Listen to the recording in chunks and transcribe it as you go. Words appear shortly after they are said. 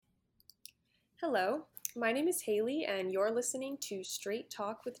Hello, my name is Haley, and you're listening to Straight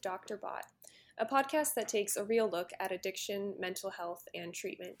Talk with Dr. Bot, a podcast that takes a real look at addiction, mental health, and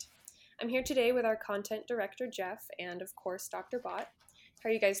treatment. I'm here today with our content director, Jeff, and of course, Dr. Bot. How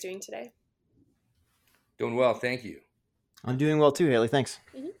are you guys doing today? Doing well, thank you. I'm doing well too, Haley. Thanks.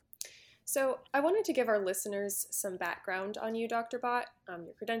 So, I wanted to give our listeners some background on you, Dr. Bot,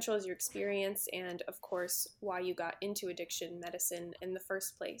 your credentials, your experience, and of course, why you got into addiction medicine in the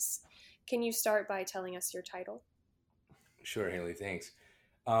first place. Can you start by telling us your title? Sure, Haley, thanks.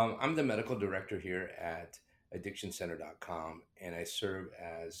 I'm the medical director here at addictioncenter.com, and I serve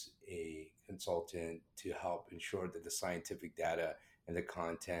as a consultant to help ensure that the scientific data and the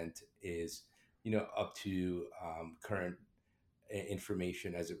content is, up to current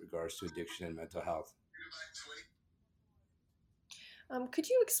information as it regards to addiction and mental health. Could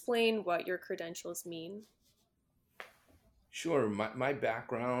you explain what your credentials mean? Sure. My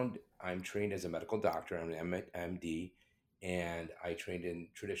background, I'm trained as a medical doctor. I'm an MD, and I trained in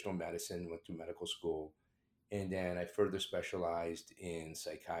traditional medicine, went through medical school, and then I further specialized in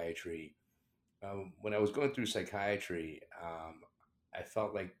psychiatry. When I was going through psychiatry, I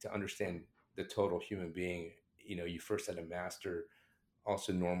felt like to understand the total human being, you first had to master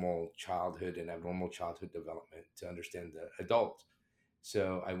also normal childhood and abnormal childhood development to understand the adult.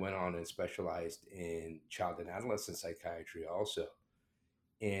 So I went on and specialized in child and adolescent psychiatry also.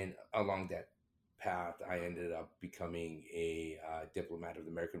 And along that path, I ended up becoming a diplomat of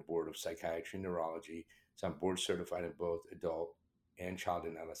the American Board of Psychiatry and Neurology. So I'm board certified in both adult and child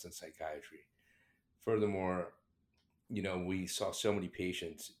and adolescent psychiatry. Furthermore, we saw so many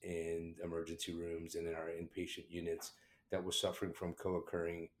patients in emergency rooms and in our inpatient units that were suffering from co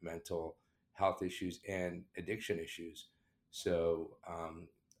occurring mental health issues and addiction issues. So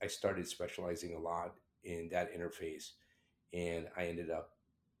I started specializing a lot in that interface. And I ended up,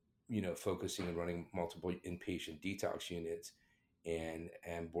 focusing and running multiple inpatient detox units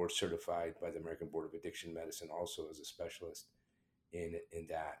and board certified by the American Board of Addiction Medicine also as a specialist in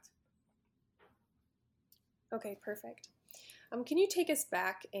that. Okay, perfect. Can you take us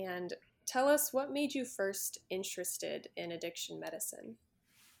back and tell us what made you first interested in addiction medicine?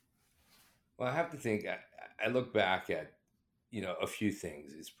 Well, I have to think. I look back at a few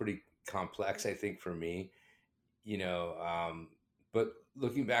things. It's pretty complex, I think, for me. You know, um, but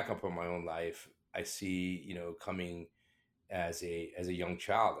looking back upon my own life, I see coming as a young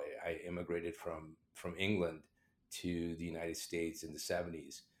child. I immigrated from England to the United States in the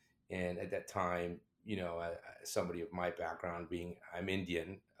 '70s, and at that time, somebody of my background, being I'm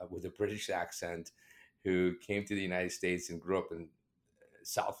Indian with a British accent, who came to the United States and grew up in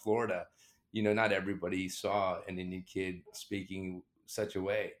South Florida. Not everybody saw an Indian kid speaking such a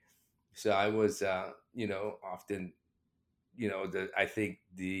way. So I was, often, I think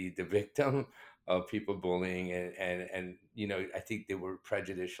the victim of people bullying and I think they were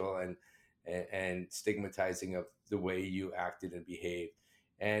prejudicial and stigmatizing of the way you acted and behaved.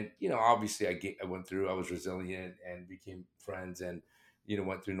 And obviously, I went through. I was resilient and became friends, and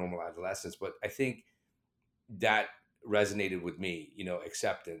went through normal adolescence. But I think that resonated with me,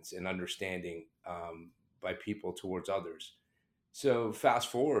 acceptance and understanding by people towards others. So fast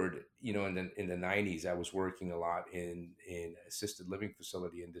forward, in the '90s, I was working a lot in assisted living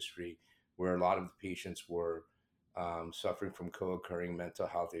facility industry, where a lot of the patients were suffering from co-occurring mental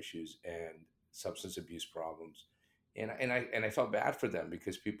health issues and substance abuse problems, and I felt bad for them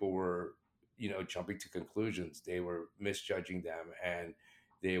because people were, jumping to conclusions. They were misjudging them, and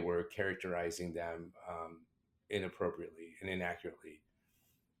they were characterizing them inappropriately and inaccurately.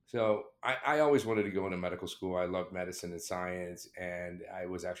 So I always wanted to go into medical school. I loved medicine and science, and I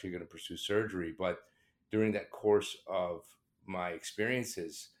was actually going to pursue surgery. But during that course of my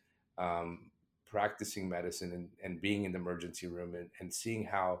experiences, um, practicing medicine and being in the emergency room and seeing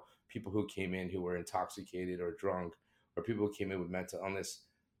how people who came in who were intoxicated or drunk, or people who came in with mental illness,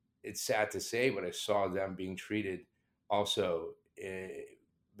 it's sad to say, but I saw them being treated also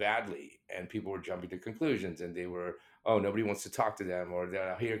badly, and people were jumping to conclusions, and they were, oh, nobody wants to talk to them, or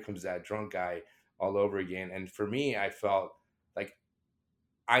here comes that drunk guy all over again. And for me, I felt like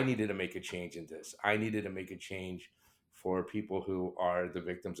I needed to make a change in this. I needed to make a change for people who are the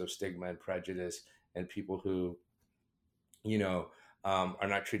victims of stigma and prejudice, and people who are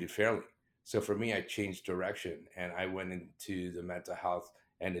not treated fairly. So for me, I changed direction and I went into the mental health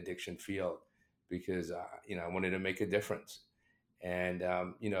and addiction field because I wanted to make a difference. And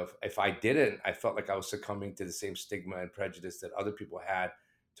if I didn't, I felt like I was succumbing to the same stigma and prejudice that other people had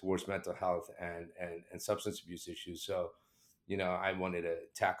towards mental health and substance abuse issues. So I wanted to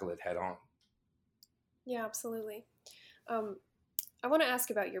tackle it head on. Yeah, absolutely. Um, I want to ask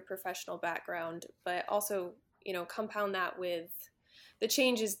about your professional background, but also, compound that with the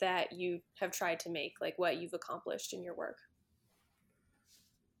changes that you have tried to make, like what you've accomplished in your work.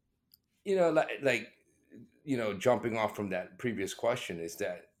 Jumping off from that previous question is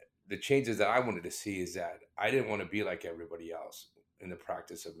that the changes that I wanted to see is that I didn't want to be like everybody else in the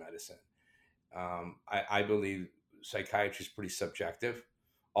practice of medicine. I believe psychiatry is pretty subjective,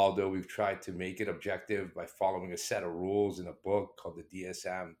 although we've tried to make it objective by following a set of rules in a book called the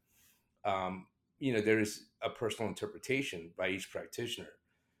DSM. There is a personal interpretation by each practitioner.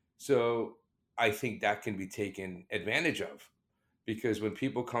 So I think that can be taken advantage of, because when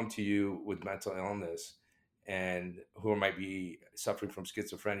people come to you with mental illness and who might be suffering from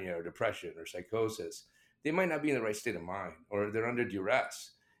schizophrenia or depression or psychosis, they might not be in the right state of mind, or they're under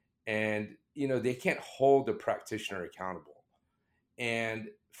duress, and they can't hold the practitioner accountable. And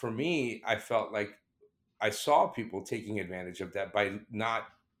for me, I felt like I saw people taking advantage of that by not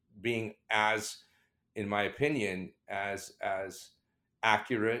being as, in my opinion, as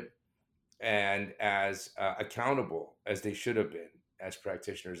accurate and as accountable as they should have been as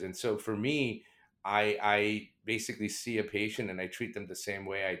practitioners. And so for me, I basically see a patient and I treat them the same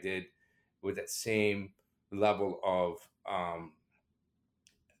way I did, with that same level of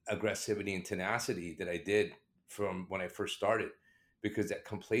aggressivity and tenacity that I did from when I first started, because that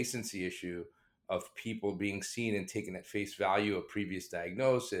complacency issue of people being seen and taken at face value of previous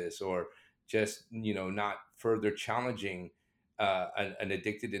diagnosis, or just not further challenging an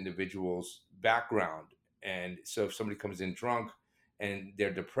addicted individual's background. And so if somebody comes in drunk and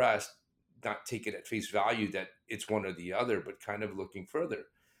they're depressed, not take it at face value that it's one or the other, but kind of looking further.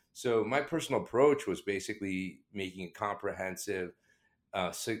 So my personal approach was basically making a comprehensive,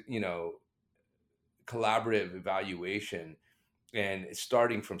 collaborative evaluation and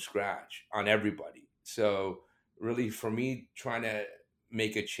starting from scratch on everybody. So really, for me, trying to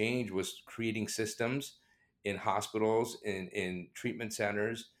make a change was creating systems in hospitals, in treatment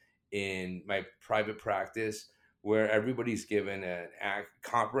centers, in my private practice, where everybody's given a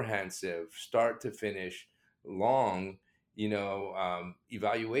comprehensive, start to finish, long,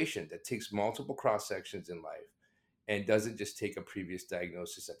 evaluation that takes multiple cross sections in life and doesn't just take a previous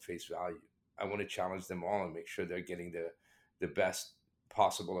diagnosis at face value. I want to challenge them all and make sure they're getting the best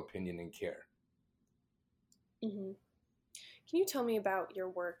possible opinion and care. Mm-hmm. Can you tell me about your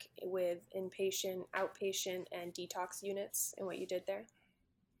work with inpatient, outpatient, and detox units and what you did there?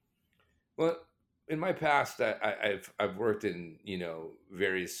 Well, in my past, I've worked in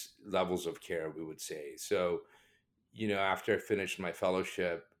various levels of care, we would say. So after I finished my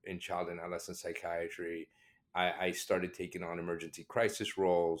fellowship in child and adolescent psychiatry, I started taking on emergency crisis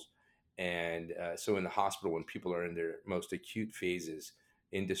roles. And so in the hospital, when people are in their most acute phases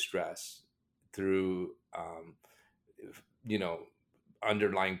in distress through, you know,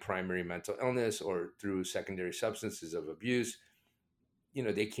 underlying primary mental illness or through secondary substances of abuse,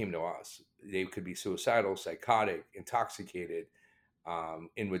 they came to us. They could be suicidal, psychotic, intoxicated,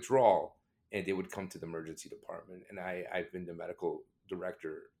 in withdrawal, and they would come to the emergency department. And I've been the medical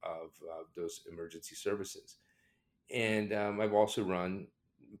director of those emergency services. And I've also run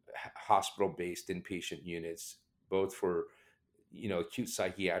hospital-based inpatient units, both for acute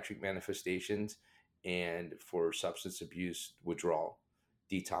psychiatric manifestations and for substance abuse withdrawal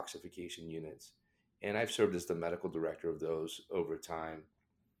detoxification units. And I've served as the medical director of those over time.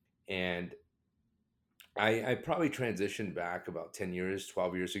 And I probably transitioned back about 10 years,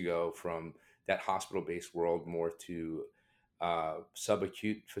 12 years ago from that hospital based world more to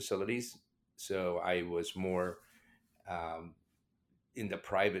subacute facilities. So I was more um, in the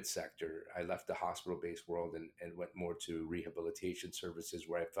private sector. I left the hospital based world and went more to rehabilitation services,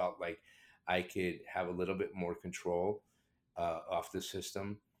 where I felt like I could have a little bit more control of the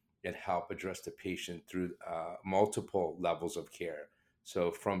system and help address the patient through multiple levels of care.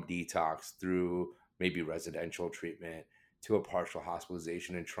 So from detox through maybe residential treatment to a partial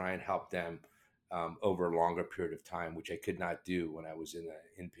hospitalization, and try and help them over a longer period of time, which I could not do when I was in an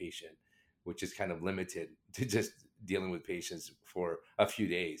inpatient, which is kind of limited to just dealing with patients for a few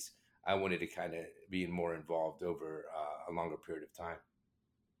days. I wanted to kind of be more involved over a longer period of time.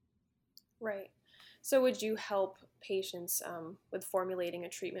 Right. So would you help patients with formulating a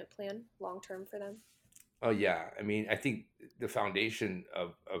treatment plan long term for them? Oh yeah. I mean, I think the foundation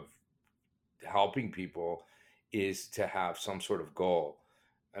of helping people is to have some sort of goal.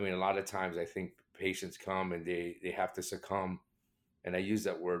 I mean, a lot of times I think patients come and they have to succumb, and I use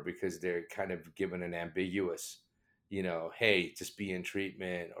that word because they're kind of given an ambiguous, hey, just be in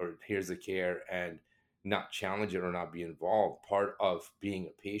treatment, or here's the care, and not challenge it or not be involved. Part of being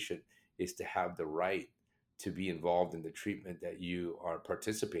a patient is to have the right to be involved in the treatment that you are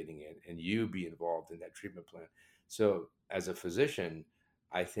participating in, and you be involved in that treatment plan. So as a physician,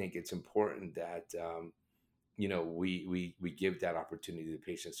 I think it's important that we give that opportunity to the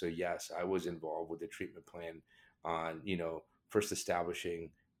patient. So yes, I was involved with the treatment plan on first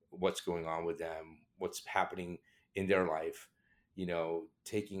establishing what's going on with them, what's happening in their life,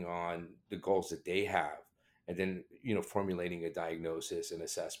 taking on the goals that they have, and then formulating a diagnosis and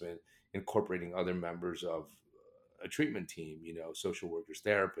assessment, incorporating other members of a treatment team, social workers,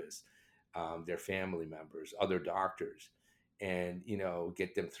 therapists, their family members, other doctors, and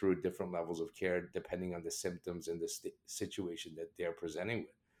get them through different levels of care depending on the symptoms and the situation that they're presenting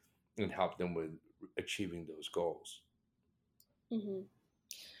with, and help them with achieving those goals. Mm-hmm.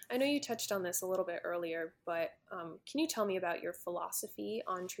 I know you touched on this a little bit earlier, but can you tell me about your philosophy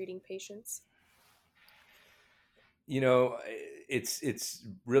on treating patients? It's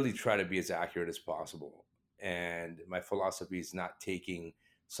really try to be as accurate as possible. And my philosophy is not taking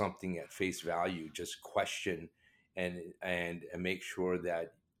something at face value, just question and make sure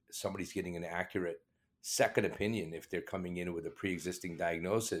that somebody's getting an accurate second opinion. If they're coming in with a pre-existing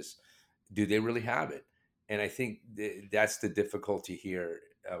diagnosis, do they really have it? And I think that's the difficulty here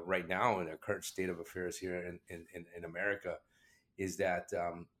right now in our current state of affairs here in America, is that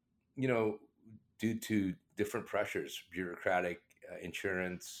you know due to different pressures, bureaucratic,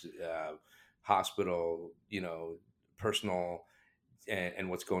 insurance, hospital, personal, and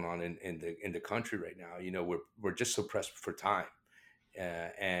what's going on in the country right now. We're just so pressed for time,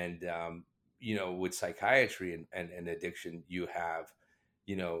 and with psychiatry and addiction, you have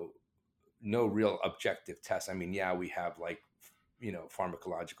you know no real objective tests. I mean, yeah, we have like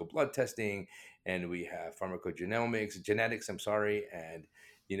pharmacological blood testing, and we have genetics. I'm sorry, and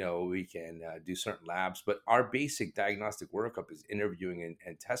we can do certain labs, but our basic diagnostic workup is interviewing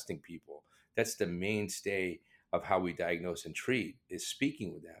and testing people. That's the mainstay of how we diagnose and treat, is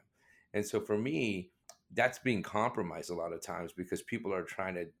speaking with them. And so for me, that's being compromised a lot of times because people are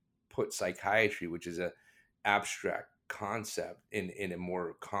trying to put psychiatry, which is a abstract concept, in a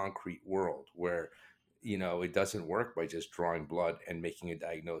more concrete world where it doesn't work by just drawing blood and making a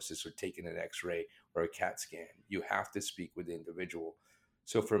diagnosis or taking an x-ray or a CAT scan. You have to speak with the individual.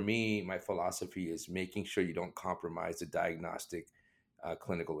 So for me, my philosophy is making sure you don't compromise the diagnostic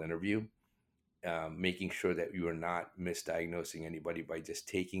clinical interview, making sure that you are not misdiagnosing anybody by just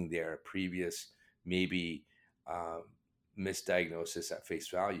taking their previous, maybe misdiagnosis at face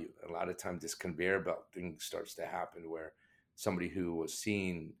value. A lot of times this conveyor belt thing starts to happen where somebody who was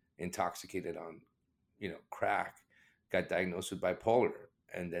seen intoxicated on crack got diagnosed with bipolar,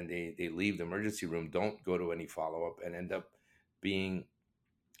 and then they leave the emergency room, don't go to any follow-up, and end up being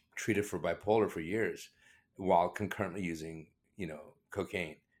treated for bipolar for years while concurrently using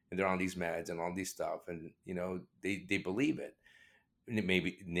cocaine, and they're on these meds and all these stuff, and they believe it. And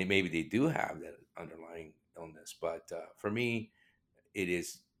maybe they do have that underlying illness, but for me, it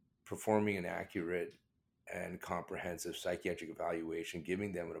is performing an accurate and comprehensive psychiatric evaluation,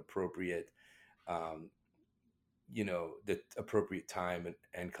 giving them an appropriate the appropriate time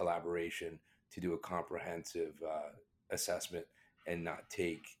and collaboration to do a comprehensive assessment, and not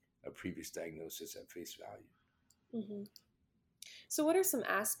take a previous diagnosis at face value. Mm-hmm. So what are some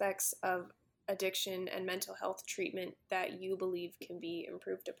aspects of addiction and mental health treatment that you believe can be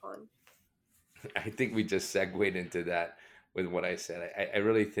improved upon? I think we just segued into that with what I said. I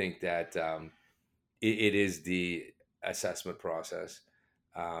really think that it is the assessment process.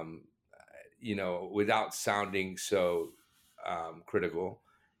 Without sounding so critical,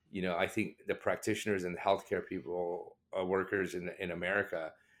 I think the practitioners and the healthcare people, workers in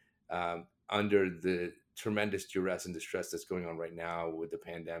America, under the tremendous duress and distress that's going on right now with the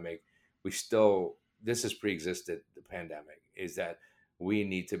pandemic, this has pre-existed the pandemic, is that we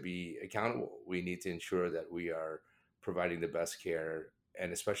need to be accountable. We need to ensure that we are providing the best care,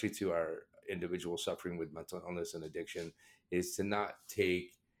 and especially to our individuals suffering with mental illness and addiction, is to not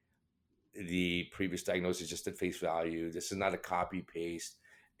take the previous diagnosis just at face value. This is not a copy paste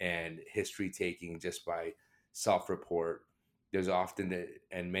and history taking just by self-report. There's often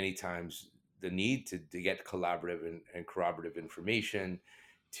and many times the need to get collaborative and corroborative information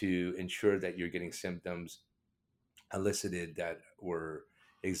to ensure that you're getting symptoms elicited that were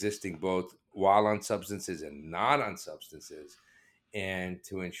existing both while on substances and not on substances, and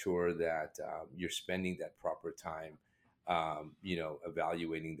to ensure that you're spending that proper time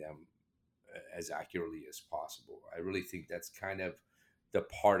evaluating them as accurately as possible. I really think that's kind of the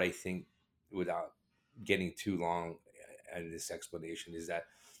part, I think, without getting too long in this explanation, is that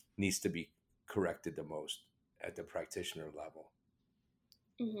needs to be corrected the most at the practitioner level.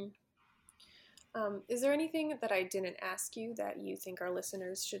 Mm-hmm. Is there anything that I didn't ask you that you think our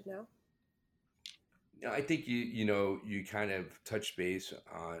listeners should know? I think you kind of touched base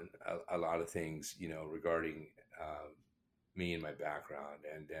on a lot of things, regarding me and my background,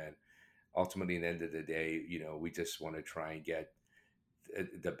 and then ultimately, at the end of the day, we just want to try and get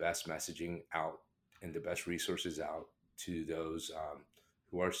the best messaging out and the best resources out to those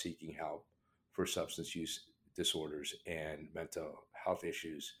who are seeking help for substance use disorders and mental health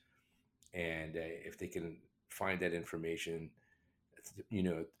issues. And if they can find that information,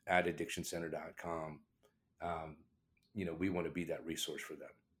 at addictioncenter.com, um, we want to be that resource for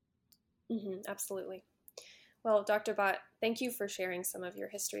them. Absolutely. Well, Dr. Bott, thank you for sharing some of your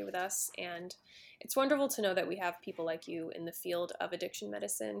history with us. And it's wonderful to know that we have people like you in the field of addiction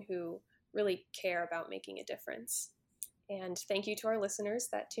medicine who really care about making a difference. And thank you to our listeners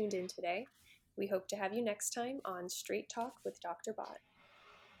that tuned in today. We hope to have you next time on Straight Talk with Dr. Bott.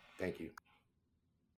 Thank you.